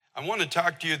I want to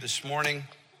talk to you this morning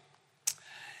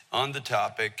on the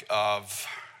topic of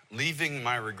leaving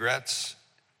my regrets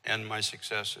and my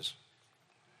successes.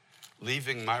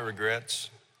 Leaving my regrets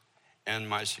and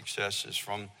my successes,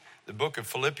 from the book of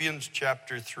Philippians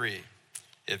chapter 3.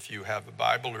 If you have a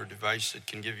Bible or device that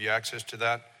can give you access to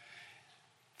that,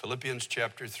 Philippians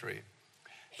chapter 3.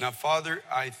 Now, Father,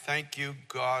 I thank you,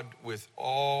 God, with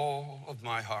all of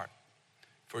my heart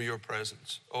for your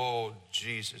presence. Oh,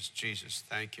 Jesus,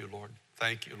 thank you, Lord.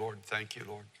 Thank you, Lord. Thank you,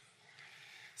 Lord.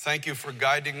 Thank you for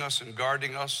guiding us and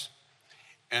guarding us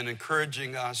and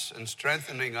encouraging us and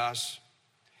strengthening us,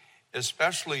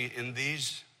 especially in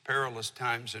these perilous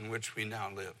times in which we now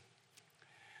live.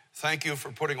 Thank you for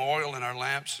putting oil in our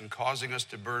lamps and causing us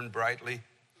to burn brightly,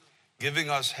 giving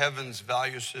us heaven's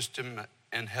value system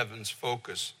and heaven's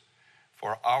focus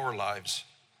for our lives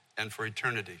and for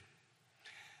eternity.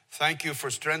 Thank you for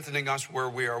strengthening us where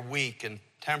we are weak and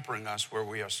tempering us where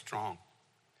we are strong.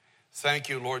 Thank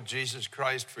you, Lord Jesus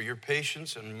Christ, for your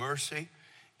patience and mercy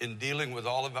in dealing with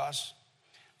all of us.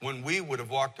 When we would have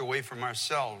walked away from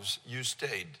ourselves, you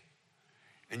stayed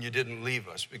and you didn't leave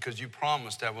us because you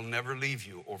promised, I will never leave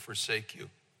you or forsake you.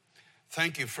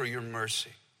 Thank you for your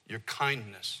mercy, your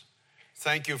kindness.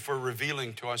 Thank you for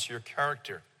revealing to us your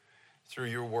character through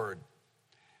your word.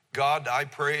 God, I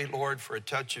pray, Lord, for a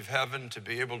touch of heaven to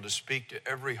be able to speak to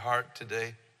every heart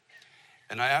today.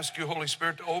 And I ask you, Holy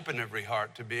Spirit, to open every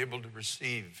heart to be able to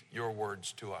receive your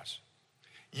words to us.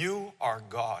 You are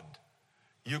God.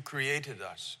 You created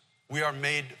us. We are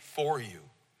made for you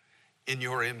in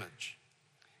your image.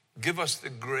 Give us the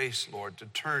grace, Lord, to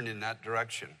turn in that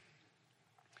direction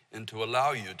and to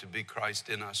allow you to be Christ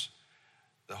in us,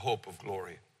 the hope of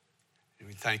glory. And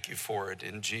we thank you for it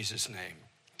in Jesus' name.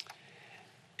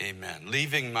 Amen.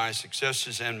 Leaving my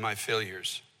successes and my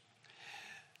failures.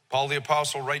 Paul the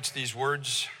Apostle writes these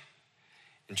words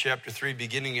in chapter 3,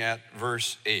 beginning at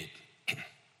verse 8.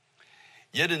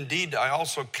 Yet indeed I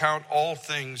also count all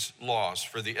things loss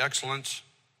for the excellence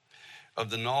of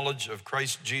the knowledge of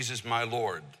Christ Jesus my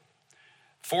Lord,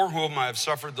 for whom I have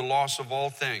suffered the loss of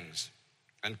all things,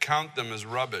 and count them as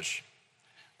rubbish,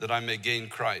 that I may gain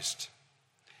Christ,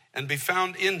 and be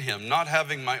found in him, not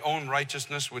having my own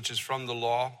righteousness, which is from the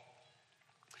law,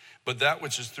 but that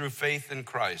which is through faith in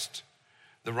Christ,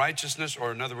 the righteousness,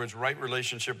 or in other words, right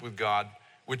relationship with God,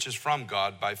 which is from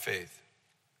God by faith,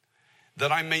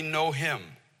 that I may know him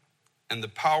and the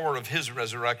power of his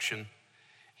resurrection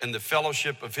and the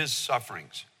fellowship of his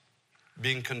sufferings,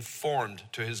 being conformed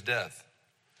to his death,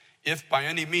 if by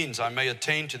any means I may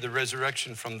attain to the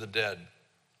resurrection from the dead.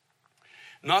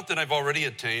 Not that I've already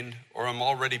attained or am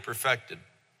already perfected,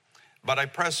 but I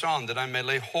press on that I may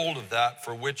lay hold of that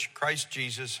for which Christ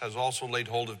Jesus has also laid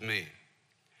hold of me.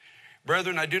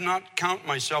 Brethren, I do not count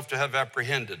myself to have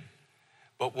apprehended,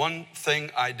 but one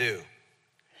thing I do,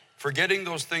 forgetting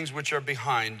those things which are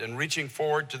behind and reaching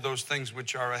forward to those things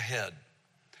which are ahead.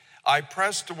 I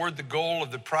press toward the goal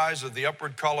of the prize of the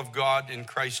upward call of God in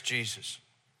Christ Jesus.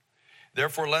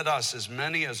 Therefore, let us, as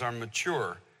many as are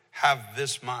mature, have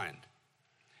this mind.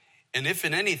 And if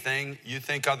in anything you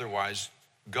think otherwise,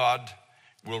 God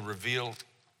will reveal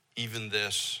even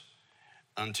this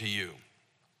unto you.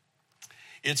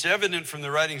 It's evident from the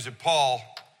writings of Paul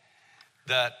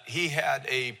that he had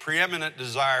a preeminent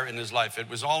desire in his life. It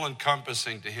was all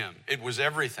encompassing to him. It was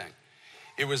everything.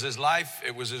 It was his life,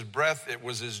 it was his breath, it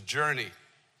was his journey.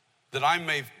 That I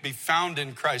may be found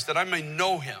in Christ, that I may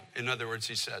know him, in other words,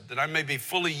 he said, that I may be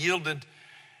fully yielded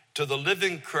to the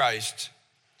living Christ,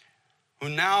 who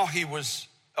now he was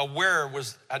aware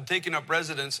had taken up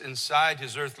residence inside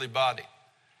his earthly body.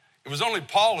 It was only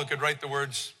Paul who could write the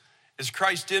words, "Is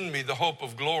Christ in me, the hope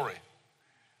of glory?"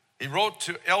 He wrote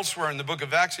to elsewhere in the book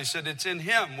of Acts, he said, "It's in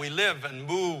him we live and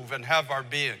move and have our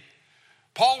being."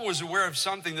 Paul was aware of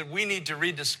something that we need to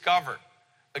rediscover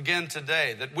again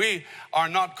today, that we are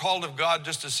not called of God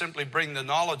just to simply bring the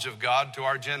knowledge of God to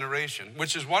our generation,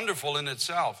 which is wonderful in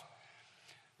itself.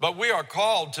 But we are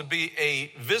called to be a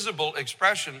visible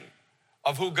expression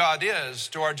of who God is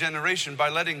to our generation by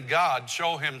letting God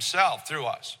show himself through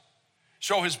us,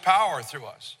 show his power through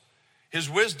us, his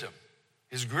wisdom,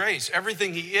 his grace,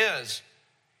 everything he is.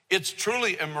 It's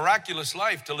truly a miraculous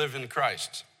life to live in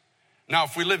Christ. Now,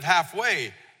 if we live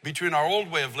halfway between our old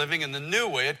way of living and the new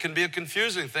way, it can be a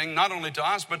confusing thing, not only to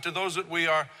us, but to those that we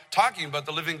are talking about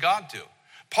the living God to.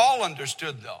 Paul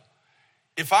understood, though,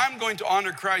 if I'm going to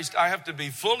honor Christ, I have to be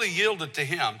fully yielded to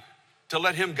him, to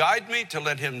let him guide me, to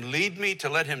let him lead me, to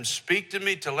let him speak to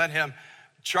me, to let him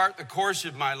chart the course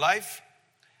of my life.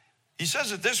 He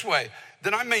says it this way,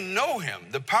 that I may know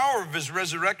him, the power of his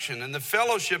resurrection and the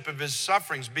fellowship of his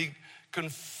sufferings, be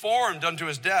conformed unto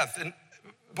his death. And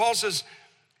Paul says,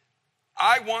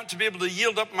 I want to be able to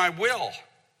yield up my will,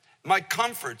 my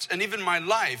comforts, and even my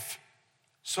life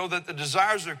so that the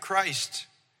desires of Christ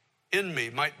in me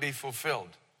might be fulfilled.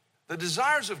 The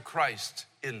desires of Christ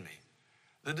in me.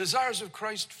 The desires of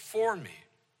Christ for me.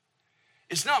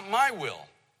 It's not my will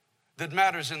that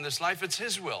matters in this life. It's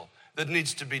his will that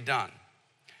needs to be done.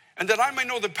 And that I may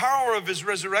know the power of his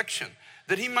resurrection.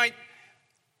 That he might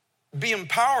be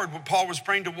empowered, what Paul was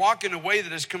praying, to walk in a way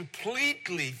that is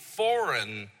completely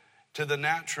foreign to the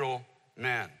natural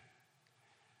man.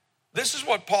 This is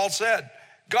what Paul said.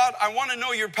 God, I want to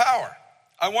know your power.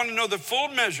 I want to know the full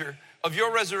measure of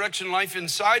your resurrection life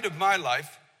inside of my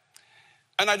life.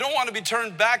 And I don't want to be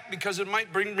turned back because it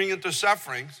might bring me into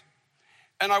sufferings.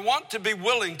 And I want to be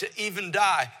willing to even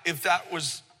die if that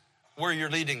was where you're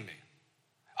leading me.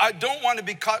 I don't want to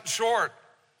be cut short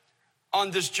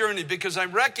on this journey because I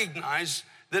recognize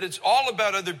that it's all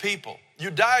about other people.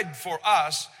 You died for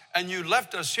us and you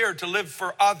left us here to live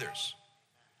for others.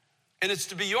 And it's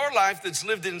to be your life that's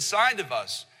lived inside of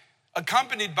us,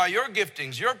 accompanied by your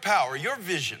giftings, your power, your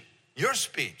vision, your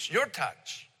speech, your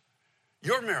touch,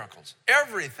 your miracles,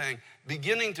 everything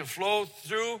beginning to flow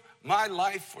through my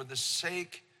life for the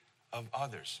sake of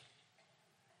others.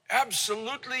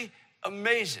 Absolutely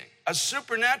amazing, a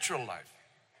supernatural life.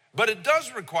 But it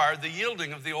does require the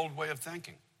yielding of the old way of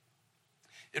thinking.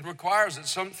 It requires that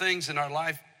some things in our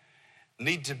life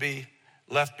need to be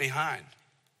left behind.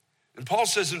 And Paul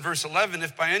says in verse 11,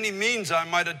 if by any means I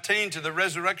might attain to the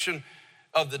resurrection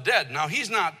of the dead. Now, he's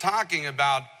not talking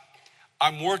about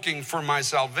I'm working for my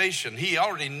salvation. He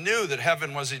already knew that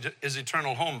heaven was his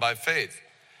eternal home by faith.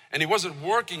 And he wasn't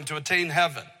working to attain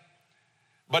heaven.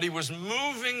 But he was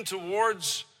moving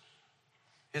towards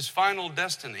his final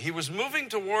destiny. He was moving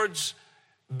towards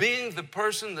being the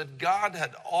person that God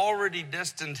had already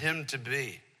destined him to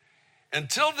be.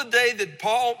 Until the day that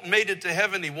Paul made it to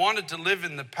heaven, he wanted to live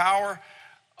in the power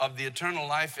of the eternal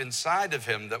life inside of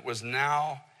him that was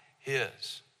now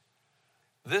his.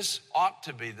 This ought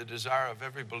to be the desire of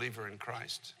every believer in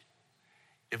Christ.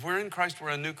 If we're in Christ, we're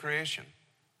a new creation.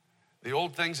 The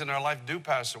old things in our life do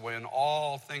pass away and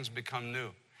all things become new.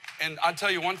 And I'll tell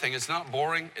you one thing, it's not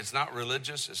boring, it's not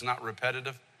religious, it's not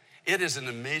repetitive. It is an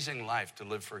amazing life to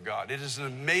live for God. It is an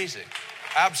amazing,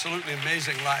 absolutely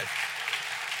amazing life.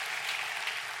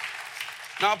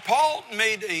 Now, Paul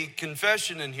made a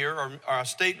confession in here, or a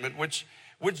statement, which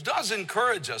does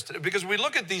encourage us, because we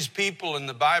look at these people in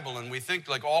the Bible and we think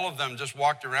like all of them just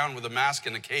walked around with a mask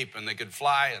and a cape and they could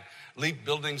fly and leap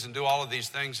buildings and do all of these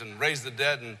things and raise the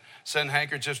dead and send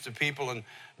handkerchiefs to people and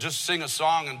just sing a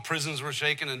song and prisons were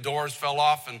shaken and doors fell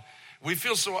off. And we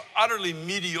feel so utterly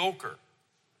mediocre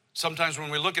sometimes when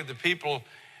we look at the people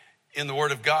in the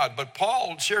Word of God. But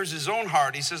Paul shares his own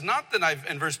heart. He says,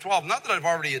 in verse 12, not that I've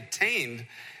already attained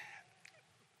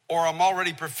or I'm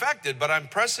already perfected, but I'm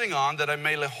pressing on that I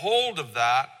may lay hold of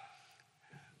that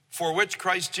for which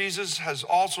Christ Jesus has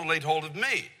also laid hold of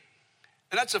me.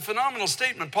 And that's a phenomenal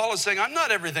statement. Paul is saying, I'm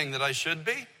not everything that I should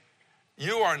be.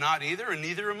 You are not either, and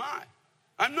neither am I.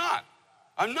 I'm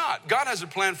not. God has a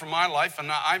plan for my life,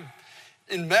 and I'm,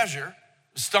 in measure,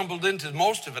 stumbled into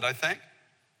most of it, I think.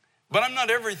 But I'm not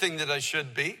everything that I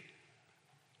should be.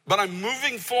 But I'm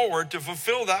moving forward to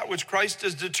fulfill that which Christ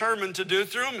is determined to do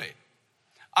through me.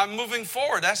 I'm moving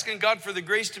forward, asking God for the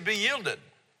grace to be yielded.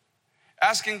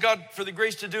 Asking God for the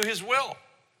grace to do his will.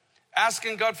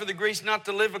 Asking God for the grace not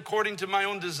to live according to my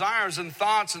own desires and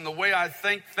thoughts and the way I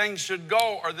think things should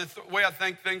go or the way I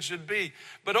think things should be.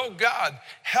 But oh God,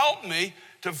 help me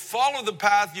to follow the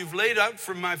path you've laid out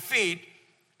for my feet.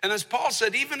 And as Paul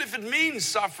said, even if it means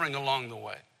suffering along the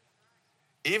way,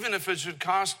 even if it should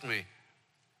cost me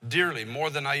dearly, more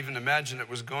than I even imagined it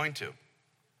was going to.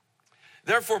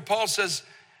 Therefore, Paul says,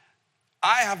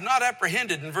 I have not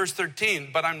apprehended in verse 13,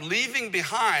 but I'm leaving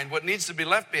behind what needs to be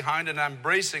left behind and I'm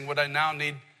embracing what I now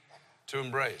need to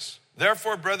embrace.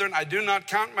 Therefore, brethren, I do not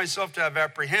count myself to have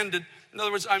apprehended. In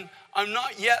other words, I'm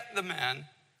not yet the man,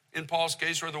 in Paul's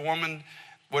case, or the woman,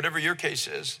 whatever your case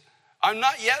is. I'm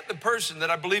not yet the person that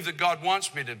I believe that God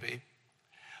wants me to be.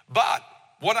 But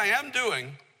what I am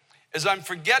doing is I'm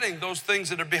forgetting those things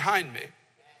that are behind me.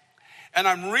 And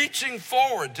I'm reaching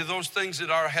forward to those things that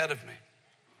are ahead of me.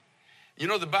 You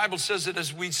know, the Bible says that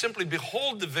as we simply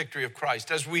behold the victory of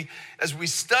Christ, as we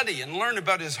study and learn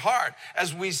about his heart,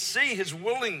 as we see his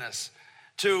willingness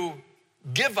to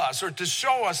give us or to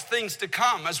show us things to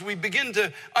come, as we begin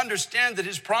to understand that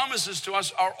his promises to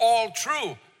us are all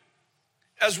true,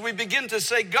 as we begin to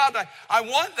say, God, I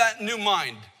want that new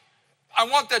mind. I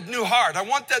want that new heart. I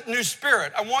want that new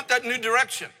spirit. I want that new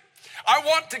direction. I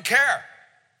want to care.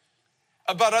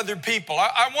 about other people.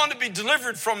 I want to be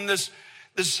delivered from this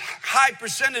high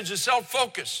percentage of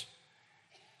self-focus.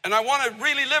 And I want to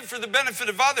really live for the benefit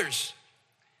of others.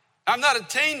 I've not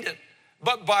attained it,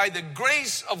 but by the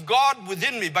grace of God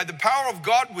within me, by the power of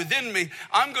God within me,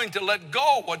 I'm going to let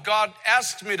go what God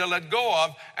asks me to let go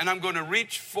of, and I'm going to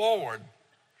reach forward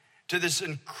to this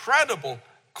incredible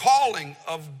calling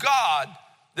of God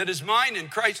that is mine in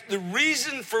Christ, the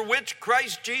reason for which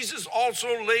Christ Jesus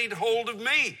also laid hold of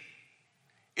me.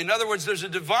 In other words, there's a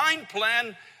divine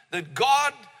plan that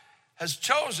God has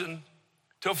chosen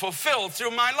to fulfill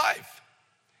through my life.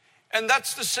 And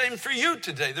that's the same for you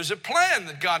today. There's a plan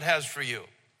that God has for you.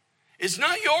 It's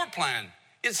not your plan,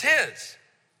 it's His.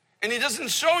 And He doesn't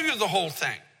show you the whole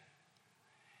thing.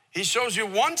 He shows you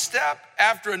one step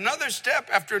after another step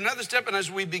after another step. And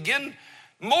as we begin,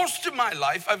 most of my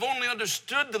life, I've only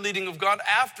understood the leading of God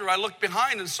after I looked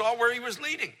behind and saw where He was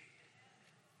leading.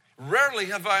 Rarely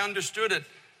have I understood it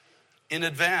in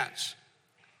advance.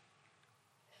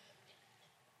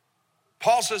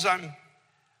 Paul says,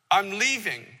 I'm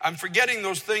leaving. I'm forgetting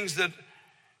those things that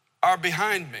are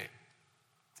behind me.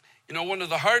 You know, one of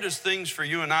the hardest things for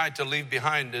you and I to leave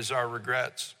behind is our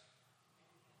regrets.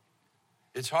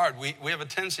 It's hard. We have a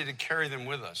tendency to carry them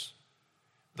with us.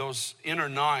 Those inner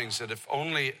gnawings that if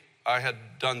only I had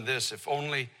done this, if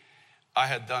only I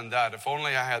had done that, if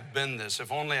only I had been this,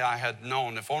 if only I had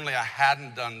known, if only I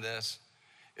hadn't done this,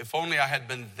 if only I had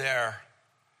been there,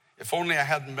 if only I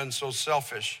hadn't been so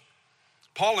selfish.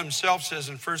 Paul himself says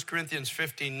in 1 Corinthians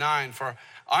 15:9, for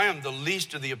I am the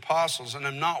least of the apostles and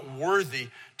am not worthy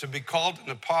to be called an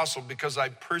apostle because I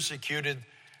persecuted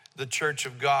the church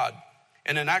of God.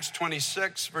 And in Acts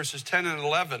 26, verses 10 and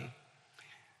 11,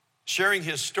 sharing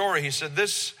his story, he said,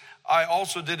 this I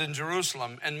also did in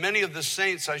Jerusalem, and many of the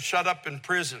saints I shut up in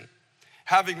prison,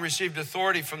 having received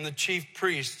authority from the chief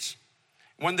priests.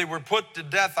 When they were put to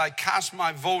death, I cast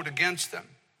my vote against them.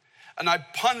 And I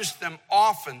punished them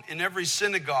often in every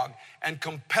synagogue and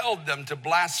compelled them to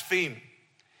blaspheme.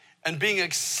 And being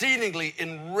exceedingly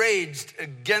enraged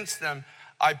against them,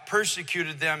 I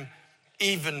persecuted them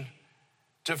even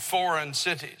to foreign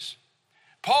cities.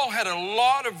 Paul had a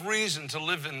lot of reason to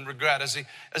live in regret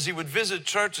as he would visit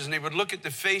churches and he would look at the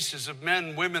faces of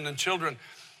men, women, and children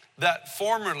that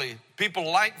formerly people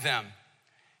like them.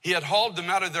 He had hauled them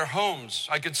out of their homes.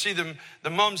 I could see them,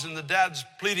 the moms and the dads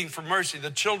pleading for mercy,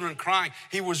 the children crying.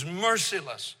 He was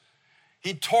merciless.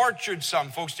 He tortured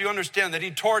some folks. Do you understand that he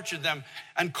tortured them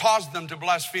and caused them to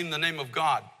blaspheme the name of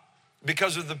God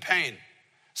because of the pain?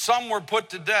 Some were put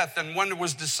to death, and when it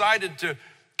was decided to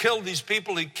kill these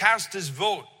people, he cast his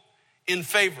vote in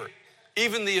favor.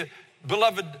 Even the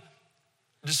beloved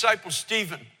disciple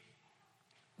Stephen,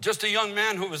 just a young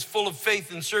man who was full of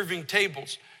faith in serving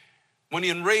tables. When he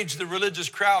enraged the religious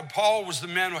crowd, Paul was the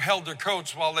man who held their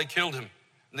coats while they killed him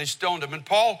and they stoned him. And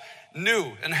Paul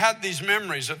knew and had these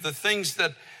memories of the things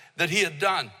that he had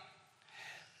done.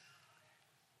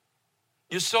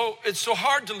 It's so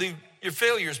hard to leave your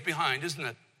failures behind, isn't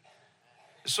it?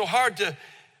 It's so hard to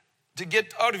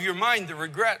get out of your mind the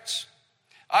regrets.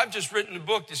 I've just written a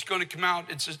book that's going to come out.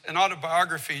 It's an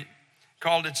autobiography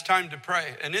called It's Time to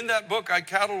Pray. And in that book, I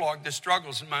cataloged the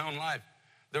struggles in my own life,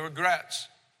 the regrets.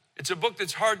 It's a book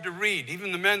that's hard to read.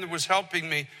 Even the man that was helping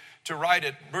me to write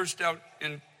it burst out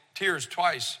in tears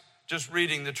twice just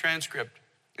reading the transcript.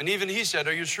 And even he said,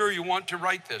 are you sure you want to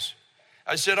write this?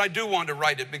 I said, I do want to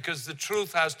write it because the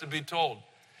truth has to be told.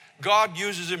 God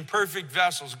uses imperfect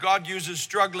vessels. God uses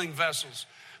struggling vessels.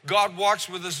 God walks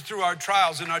with us through our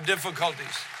trials and our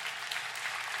difficulties.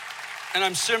 And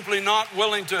I'm simply not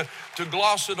willing to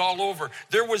gloss it all over.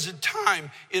 There was a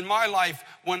time in my life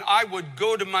when I would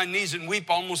go to my knees and weep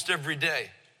almost every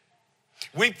day.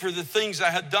 Weep for the things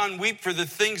I had done, weep for the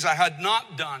things I had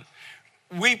not done,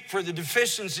 weep for the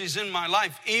deficiencies in my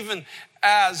life, even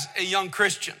as a young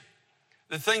Christian.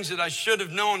 The things that I should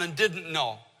have known and didn't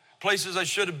know, places I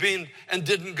should have been and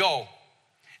didn't go.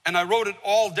 And I wrote it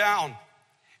all down.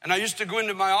 And I used to go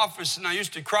into my office and I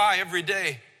used to cry every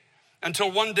day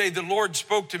until one day the Lord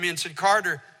spoke to me and said,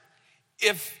 Carter,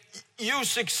 if you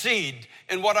succeed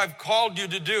in what I've called you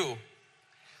to do,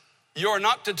 you are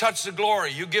not to touch the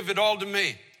glory. You give it all to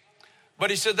me. But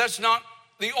he said, that's not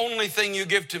the only thing you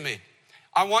give to me.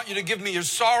 I want you to give me your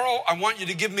sorrow. I want you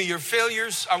to give me your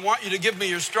failures. I want you to give me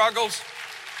your struggles.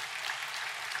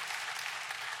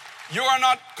 You are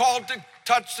not called to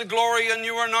touch the glory and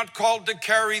you are not called to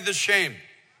carry the shame.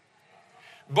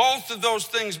 Both of those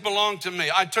things belong to me.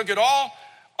 I took it all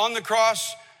on the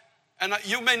cross, and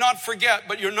you may not forget,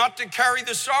 but you're not to carry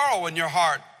the sorrow in your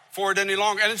heart for it any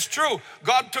longer. And it's true.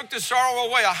 God took the sorrow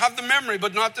away. I have the memory,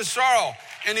 but not the sorrow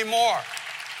anymore.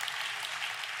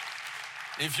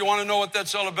 If you want to know what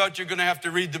that's all about, you're going to have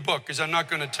to read the book, because I'm not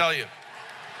going to tell you.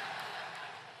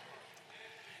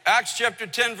 Acts chapter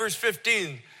 10, verse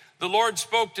 15, the Lord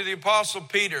spoke to the Apostle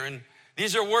Peter, and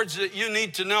these are words that you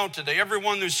need to know today,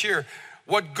 everyone who's here.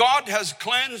 What God has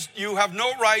cleansed, you have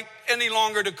no right any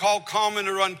longer to call common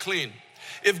or unclean.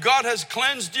 If God has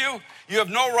cleansed you, you have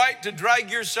no right to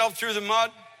drag yourself through the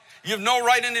mud. You have no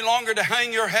right any longer to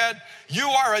hang your head. You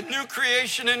are a new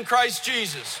creation in Christ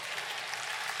Jesus.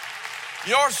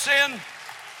 Your sin,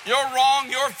 your wrong,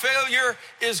 your failure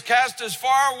is cast as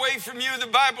far away from you, the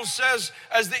Bible says,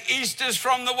 as the east is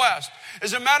from the west.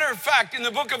 As a matter of fact, in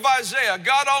the book of Isaiah,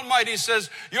 God Almighty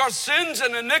says, your sins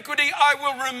and iniquity I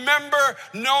will remember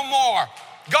no more.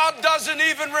 God doesn't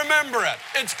even remember it.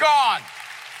 It's gone.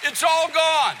 It's all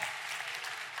gone.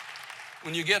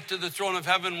 When you get to the throne of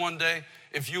heaven one day,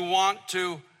 if you want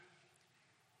to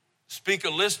speak a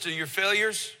list of your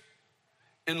failures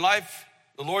in life,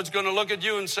 the Lord's going to look at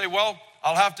you and say, well,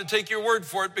 I'll have to take your word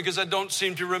for it because I don't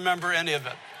seem to remember any of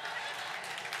it.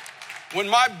 When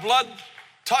my blood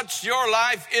touched your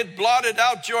life, it blotted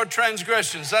out your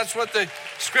transgressions. That's what the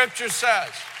scripture says.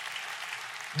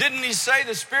 Didn't he say,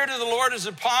 the Spirit of the Lord is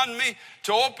upon me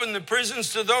to open the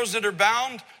prisons to those that are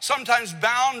bound, sometimes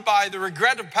bound by the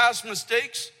regret of past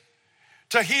mistakes,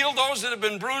 to heal those that have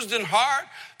been bruised in heart,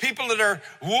 people that are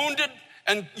wounded,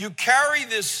 and you carry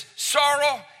this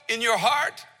sorrow in your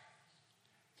heart?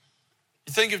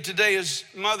 You think of today as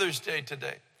Mother's Day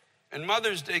today. And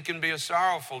Mother's Day can be a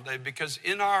sorrowful day because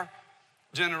in our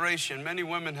generation, many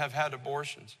women have had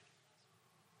abortions.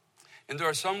 And there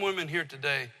are some women here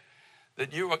today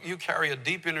that you carry a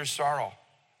deep inner sorrow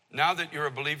now that you're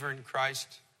a believer in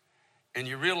Christ and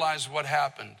you realize what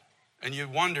happened and you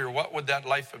wonder what would that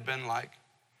life have been like?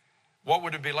 What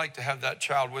would it be like to have that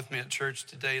child with me at church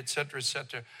today, et cetera, et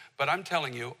cetera. But I'm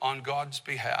telling you, on God's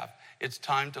behalf, it's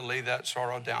time to lay that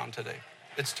sorrow down today.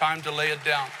 It's time to lay it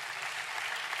down.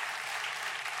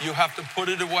 You have to put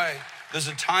it away. There's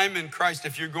a time in Christ.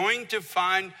 If you're going to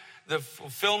find the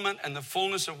fulfillment and the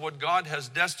fullness of what God has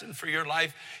destined for your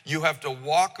life, you have to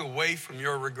walk away from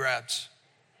your regrets.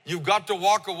 You've got to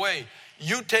walk away.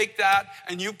 You take that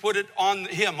and you put it on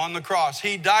him on the cross.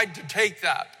 He died to take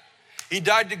that. He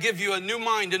died to give you a new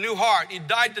mind, a new heart. He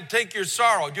died to take your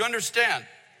sorrow. Do you understand?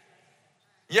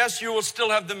 Yes, you will still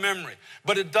have the memory,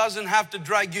 but it doesn't have to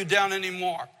drag you down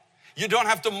anymore. You don't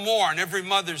have to mourn every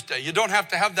Mother's Day. You don't have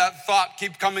to have that thought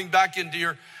keep coming back into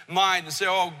your mind and say,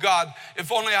 oh God,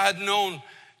 if only I had known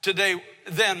today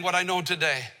then what I know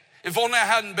today. If only I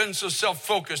hadn't been so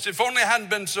self-focused. If only I hadn't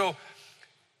been so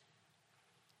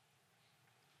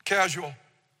casual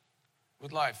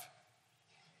with life.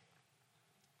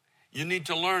 You need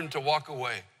to learn to walk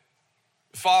away.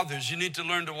 Fathers, you need to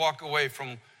learn to walk away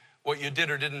from what you did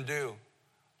or didn't do,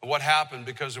 or what happened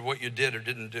because of what you did or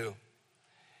didn't do.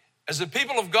 As the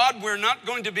people of God, we're not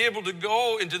going to be able to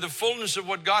go into the fullness of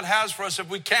what God has for us if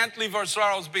we can't leave our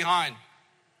sorrows behind.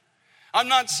 I'm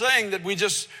not saying that we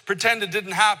just pretend it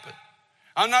didn't happen.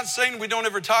 I'm not saying we don't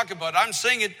ever talk about it. I'm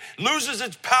saying it loses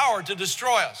its power to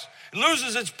destroy us. It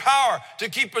loses its power to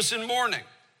keep us in mourning.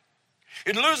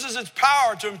 It loses its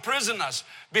power to imprison us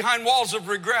behind walls of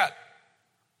regret.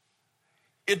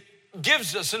 It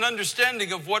gives us an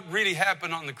understanding of what really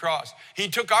happened on the cross. He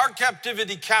took our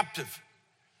captivity captive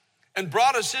and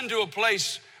brought us into a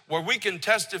place where we can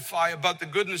testify about the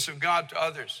goodness of God to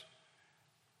others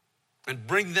and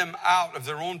bring them out of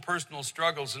their own personal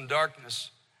struggles and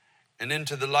darkness and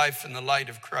into the life and the light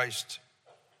of Christ.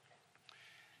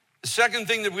 The second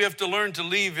thing that we have to learn to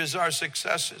leave is our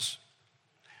successes.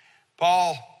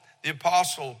 Paul, the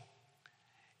apostle,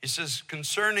 he says,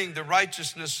 concerning the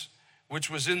righteousness which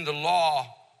was in the law,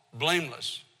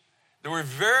 blameless. There were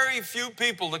very few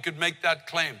people that could make that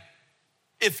claim,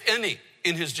 if any,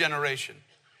 in his generation.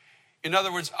 In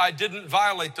other words, I didn't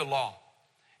violate the law.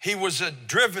 He was a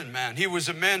driven man. He was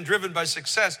a man driven by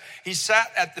success. He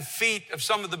sat at the feet of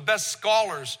some of the best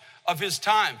scholars of his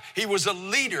time. He was a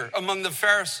leader among the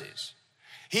Pharisees.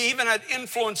 He even had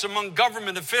influence among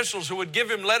government officials who would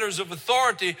give him letters of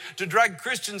authority to drag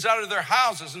Christians out of their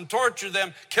houses and torture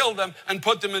them, kill them, and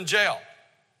put them in jail.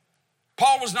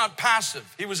 Paul was not passive.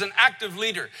 He was an active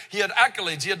leader. He had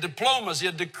accolades, he had diplomas, he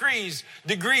had degrees.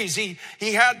 He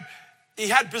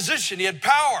had position, he had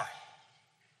power.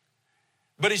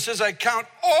 But he says, I count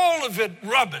all of it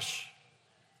rubbish.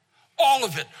 All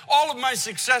of it, all of my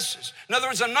successes. In other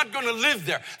words, I'm not going to live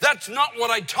there. That's not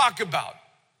what I talk about.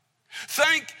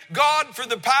 Thank God for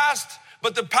the past,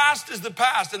 but the past is the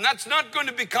past, and that's not going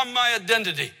to become my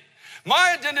identity.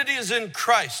 My identity is in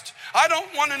Christ. I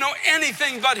don't want to know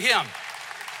anything but him.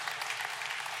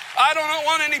 I don't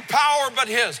want any power but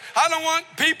His. I don't want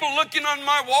people looking on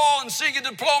my wall and seeing a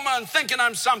diploma and thinking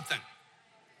I'm something.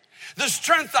 The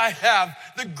strength I have,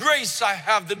 the grace I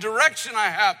have, the direction I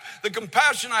have, the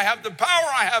compassion I have, the power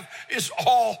I have is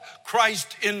all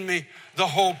Christ in me, the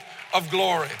hope of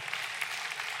glory.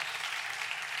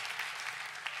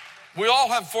 We all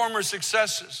have former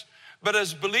successes, but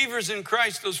as believers in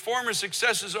Christ, those former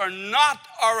successes are not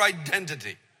our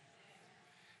identity.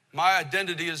 My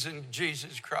identity is in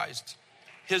Jesus Christ.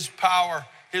 His power,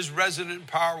 His resident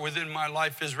power within my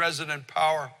life, His resident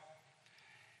power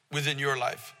within your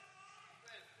life.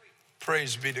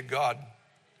 Praise be to God.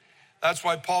 That's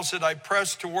why Paul said, I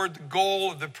press toward the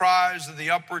goal of the prize of the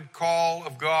upward call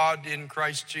of God in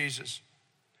Christ Jesus.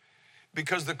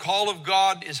 Because the call of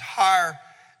God is higher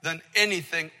than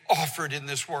anything offered in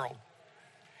this world.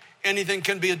 Anything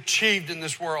can be achieved in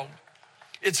this world.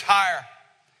 It's higher.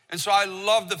 And so I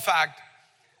love the fact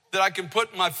that I can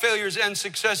put my failures and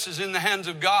successes in the hands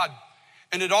of God.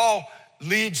 And it all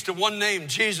leads to one name,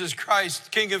 Jesus Christ,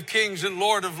 King of Kings and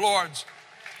Lord of Lords.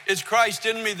 It's Christ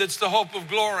in me that's the hope of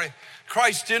glory.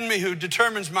 Christ in me who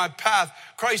determines my path.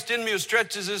 Christ in me who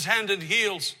stretches His hand and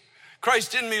heals.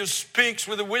 Christ in me who speaks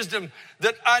with a wisdom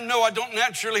that I know I don't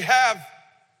naturally have.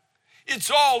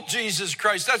 It's all Jesus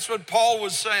Christ. That's what Paul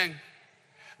was saying.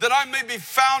 That I may be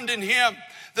found in Him.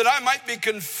 That I might be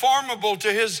conformable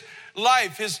to His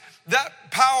life.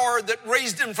 That power that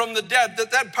raised Him from the dead.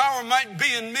 That power might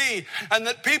be in me. And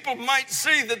that people might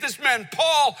see that this man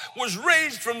Paul was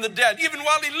raised from the dead. Even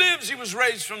while he lives, he was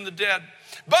raised from the dead.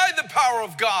 By the power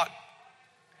of God.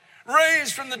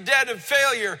 Raised from the dead of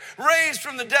failure. Raised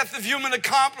from the death of human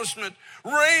accomplishment.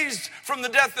 Raised from the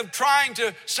death of trying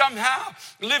to somehow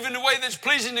live in a way that's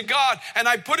pleasing to God. And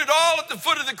I put it all at the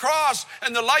foot of the cross.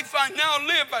 And the life I now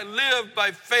live, I live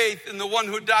by faith in the one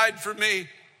who died for me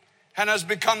and has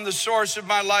become the source of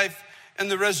my life and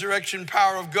the resurrection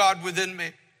power of God within me.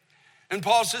 And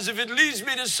Paul says, if it leads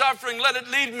me to suffering, let it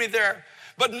lead me there.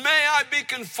 But may I be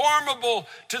conformable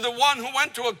to the one who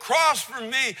went to a cross for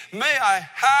me. May I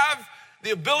have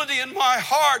the ability in my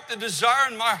heart, the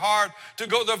desire in my heart to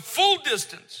go the full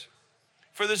distance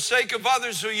for the sake of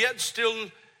others who yet still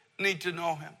need to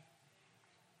know Him.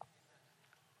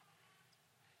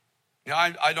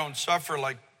 Now, I don't suffer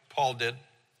like Paul did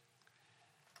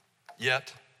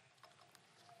yet.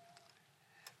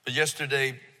 But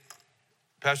yesterday,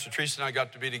 Pastor Teresa and I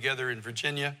got to be together in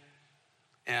Virginia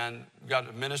and got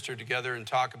to minister together and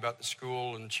talk about the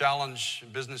school and challenge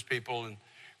business people in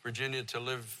Virginia to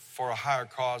live for a higher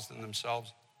cause than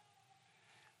themselves.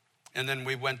 And then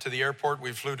we went to the airport.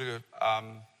 We flew to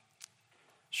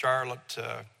Charlotte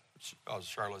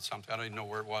something. I don't even know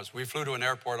where it was. We flew to an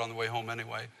airport on the way home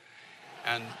anyway.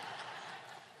 And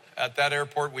at that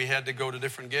airport, we had to go to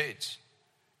different gates.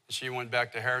 She went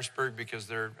back to Harrisburg because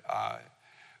they're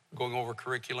going over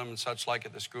curriculum and such like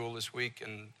at the school this week.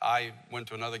 And I went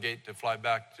to another gate to fly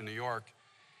back to New York.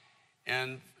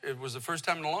 And it was the first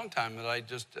time in a long time that I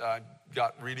just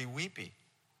got really weepy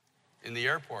in the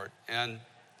airport. And,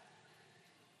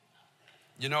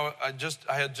 you know, I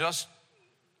had just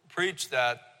preached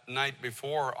that night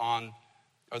before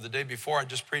or the day before, I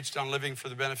just preached on living for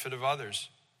the benefit of others.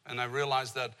 And I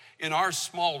realized that in our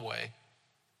small way,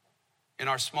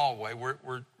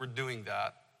 we're doing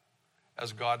that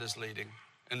as God is leading.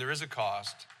 And there is a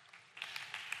cost.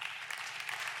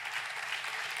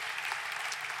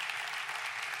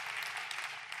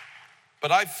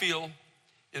 But I feel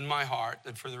in my heart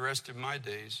that for the rest of my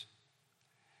days,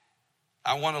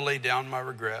 I want to lay down my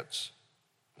regrets.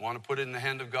 I want to put in the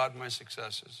hand of God my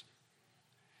successes.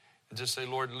 And just say,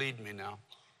 Lord, lead me now.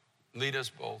 Lead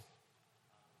us both.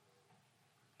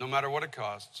 No matter what it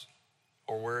costs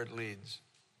or where it leads.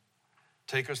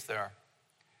 Take us there.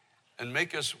 And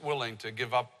make us willing to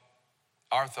give up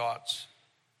our thoughts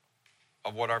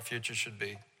of what our future should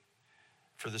be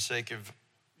for the sake of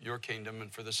your kingdom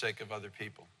and for the sake of other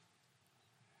people.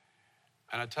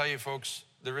 And I tell you, folks,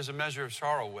 there is a measure of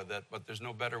sorrow with it, but there's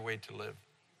no better way to live.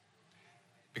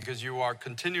 Because you are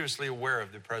continuously aware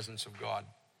of the presence of God.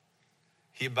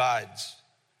 He abides.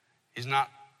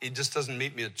 He just doesn't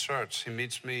meet me at church. He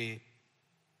meets me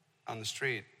on the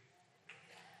street.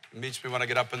 He meets me when I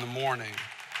get up in the morning.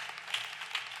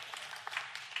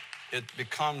 It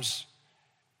becomes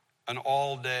an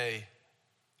all-day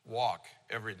walk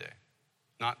every day,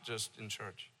 not just in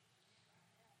church.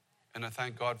 And I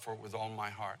thank God for it with all my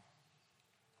heart.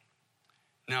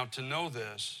 Now, to know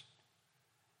this,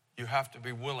 you have to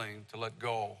be willing to let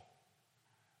go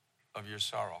of your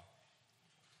sorrow,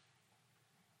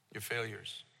 your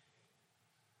failures,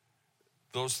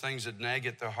 those things that nag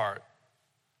at the heart,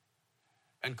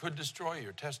 and could destroy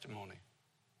your testimony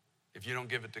if you don't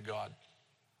give it to God.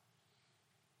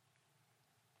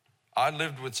 I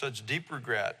lived with such deep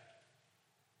regret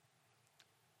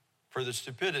for the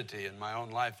stupidity in my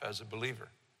own life as a believer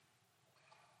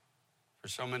for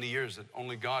so many years that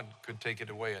only God could take it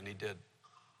away, and he did.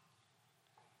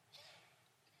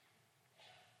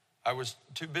 I was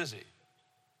too busy. I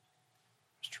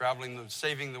was traveling,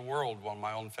 saving the world while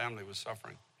my own family was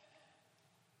suffering.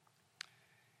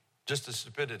 Just a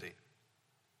stupidity.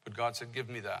 But God said, give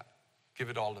me that. Give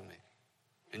it all to me.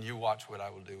 And you watch what I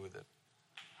will do with it.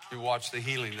 You watch the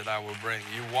healing that I will bring.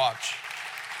 You watch.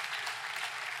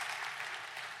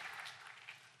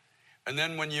 And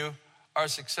then when you are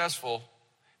successful,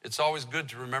 it's always good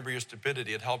to remember your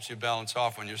stupidity. It helps you balance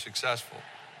off when you're successful.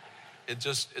 It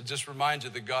just reminds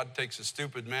you that God takes a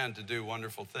stupid man to do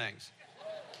wonderful things.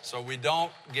 So we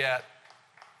don't get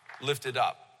lifted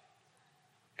up.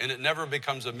 And it never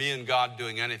becomes a me and God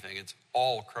doing anything. It's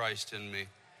all Christ in me.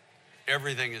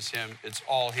 Everything is him. It's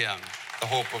all him, the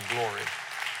hope of glory.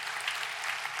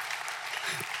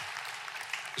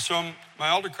 So my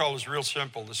altar call is real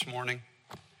simple this morning.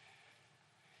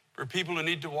 For people who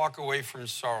need to walk away from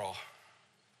sorrow.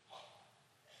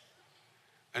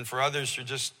 And for others who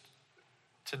just,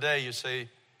 today you say,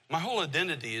 my whole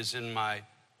identity is in my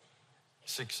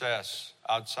success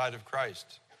outside of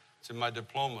Christ. It's in my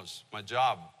diplomas, my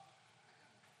job,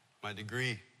 my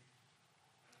degree,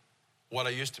 what I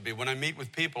used to be. When I meet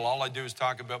with people, all I do is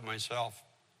talk about myself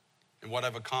and what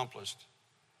I've accomplished.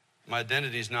 My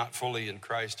identity is not fully in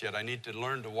Christ yet. I need to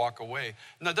learn to walk away.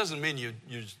 And that doesn't mean you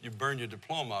burn your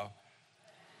diploma.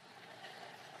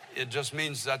 It just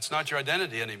means that's not your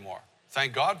identity anymore.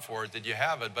 Thank God for it that you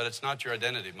have it, but it's not your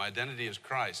identity. My identity is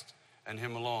Christ and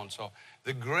him alone. So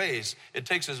the grace, it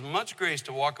takes as much grace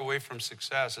to walk away from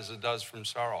success as it does from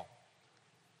sorrow.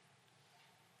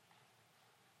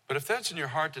 But if that's in your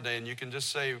heart today, and you can just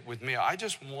say with me, I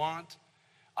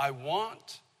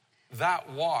want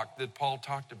that walk that Paul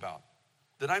talked about,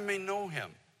 that I may know him,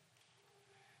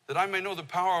 that I may know the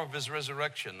power of his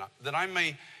resurrection, that I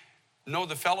may know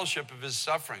the fellowship of his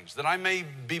sufferings, that I may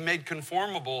be made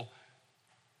conformable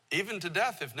even to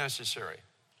death if necessary,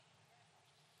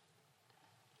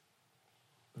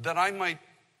 that I might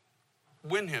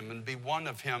win him and be one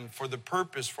of him for the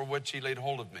purpose for which he laid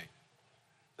hold of me,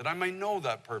 that I may know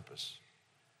that purpose.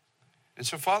 And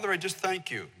so, Father, I just thank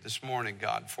you this morning,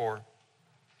 God, for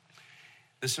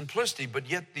the simplicity, but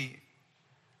yet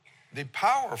the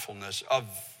powerfulness of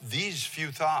these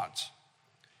few thoughts.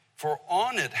 For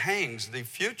on it hangs the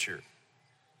future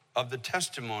of the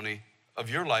testimony of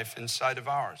your life inside of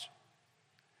ours.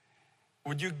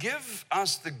 Would you give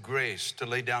us the grace to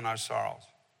lay down our sorrows?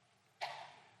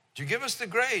 Would you give us the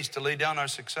grace to lay down our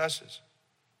successes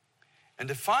and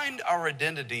to find our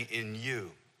identity in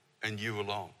you and you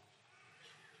alone?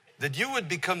 That you would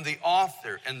become the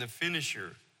author and the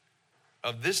finisher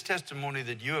of this testimony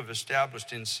that you have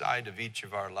established inside of each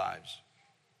of our lives.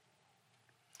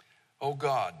 Oh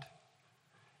God,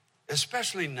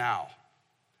 especially now,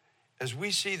 as we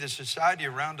see the society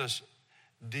around us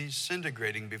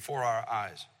disintegrating before our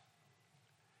eyes,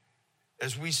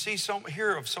 as we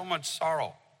hear of so much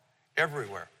sorrow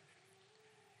everywhere,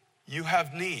 you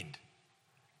have need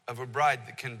of a bride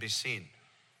that can be seen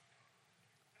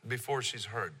before she's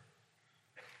heard.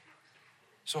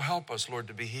 So help us, Lord,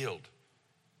 to be healed.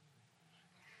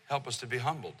 Help us to be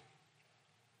humbled.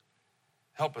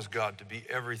 Help us, God, to be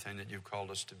everything that you've called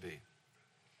us to be.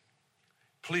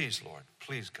 Please, Lord,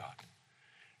 please, God,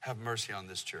 have mercy on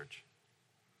this church.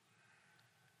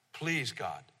 Please,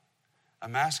 God,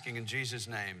 I'm asking in Jesus'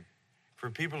 name for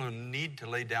people who need to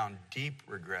lay down deep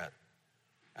regret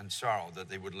and sorrow, that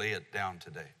they would lay it down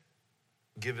today.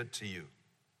 Give it to you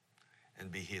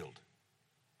and be healed,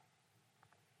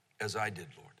 as I did,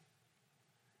 Lord.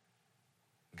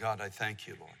 God, I thank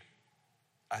you, Lord.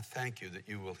 I thank you that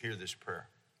you will hear this prayer.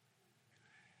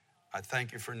 I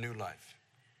thank you for new life.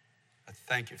 I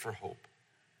thank you for hope.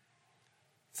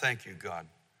 Thank you, God,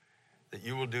 that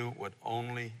you will do what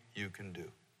only you can do.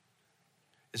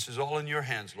 This is all in your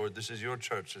hands, Lord. This is your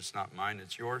church. It's not mine.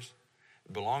 It's yours.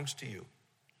 It belongs to you.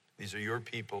 These are your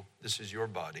people. This is your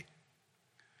body.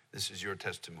 This is your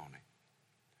testimony.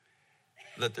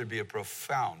 Let there be a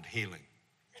profound healing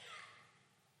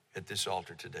at this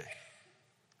altar today.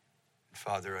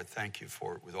 Father, I thank you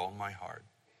for it with all my heart.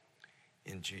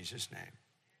 In Jesus' name.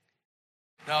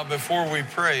 Now, before we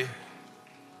pray,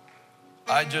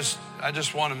 I just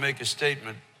want to make a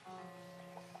statement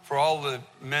for all the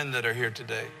men that are here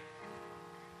today.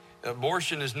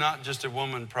 Abortion is not just a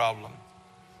woman problem.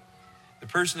 The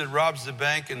person that robs the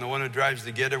bank and the one who drives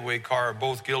the getaway car are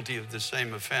both guilty of the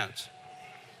same offense.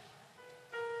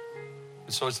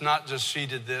 And so it's not just she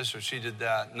did this or she did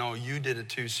that. No, you did it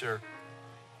too, sir.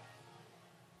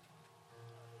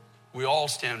 We all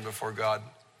stand before God,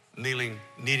 kneeling,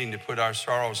 needing to put our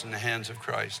sorrows in the hands of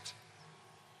Christ.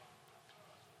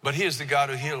 But he is the God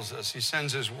who heals us. He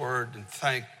sends his word, and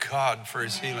thank God for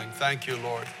his healing. Thank you,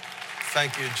 Lord.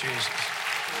 Thank you, Jesus.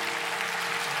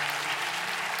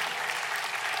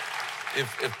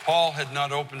 If Paul had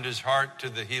not opened his heart to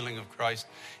the healing of Christ,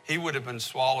 he would have been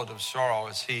swallowed of sorrow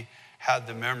as he had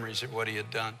the memories of what he had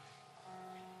done.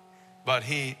 But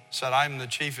he said, I'm the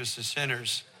chiefest of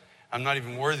sinners. I'm not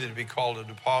even worthy to be called an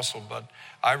apostle, but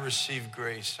I received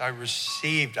grace. I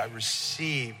received the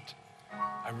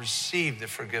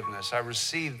forgiveness. I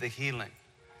received the healing,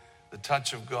 the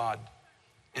touch of God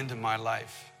into my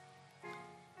life.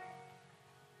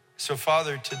 So,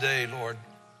 Father, today, Lord,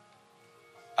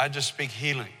 I just speak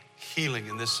healing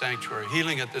in this sanctuary,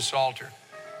 healing at this altar,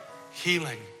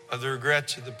 healing of the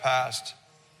regrets of the past,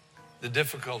 the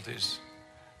difficulties,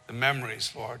 the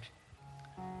memories, Lord.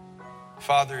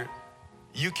 Father,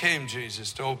 you came,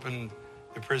 Jesus, to open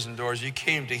the prison doors. You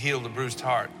came to heal the bruised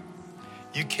heart.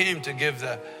 You came to give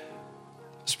the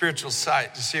spiritual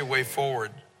sight, to see a way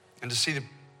forward and to see the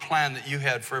plan that you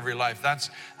had for every life. That's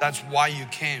why you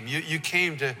came. You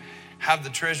came to have the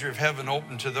treasure of heaven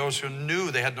open to those who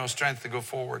knew they had no strength to go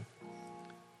forward.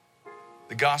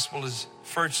 The gospel is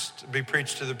first to be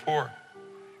preached to the poor.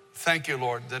 Thank you,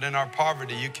 Lord, that in our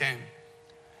poverty you came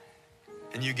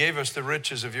and you gave us the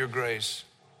riches of your grace,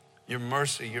 your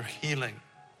mercy, your healing,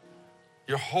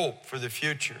 your hope for the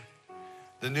future,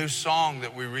 the new song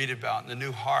that we read about, and the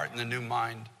new heart and the new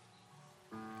mind.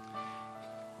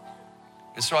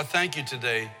 And so I thank you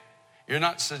today. You're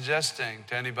not suggesting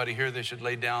to anybody here they should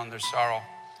lay down their sorrow.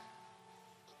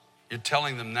 You're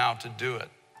telling them now to do it.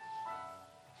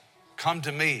 Come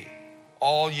to me,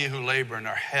 all you who labor and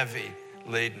are heavy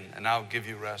laden, and I'll give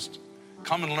you rest.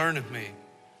 Come and learn of me.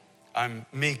 I'm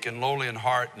meek and lowly in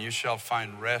heart, and you shall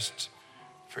find rest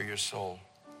for your soul.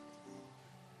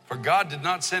 For God did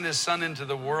not send his Son into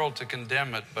the world to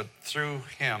condemn it, but through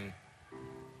him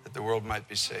that the world might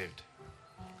be saved.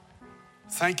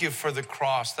 Thank you for the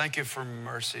cross. Thank you for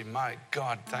mercy. My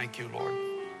God, thank you, Lord.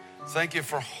 Thank you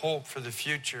for hope for the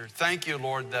future. Thank you,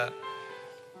 Lord, that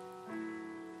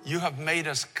you have made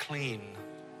us clean.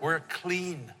 We're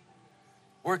clean.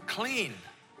 We're clean.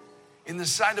 In the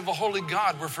sight of a holy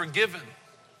God, we're forgiven.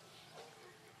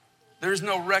 There's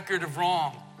no record of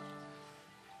wrong.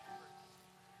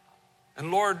 And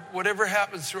Lord, whatever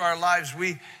happens through our lives,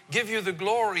 we give you the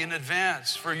glory in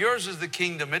advance. For yours is the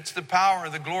kingdom. It's the power,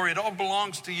 the glory. It all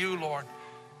belongs to you, Lord.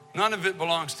 None of it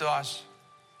belongs to us.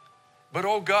 But,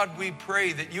 oh God, we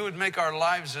pray that you would make our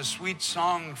lives a sweet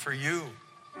song for you.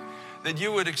 That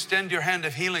you would extend your hand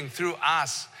of healing through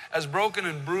us, as broken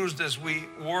and bruised as we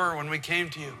were when we came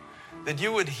to you. That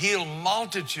you would heal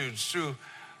multitudes through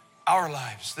our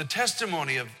lives. The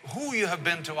testimony of who you have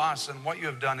been to us and what you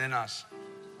have done in us.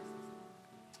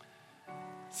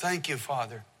 Thank you,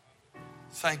 Father.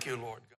 Thank you, Lord.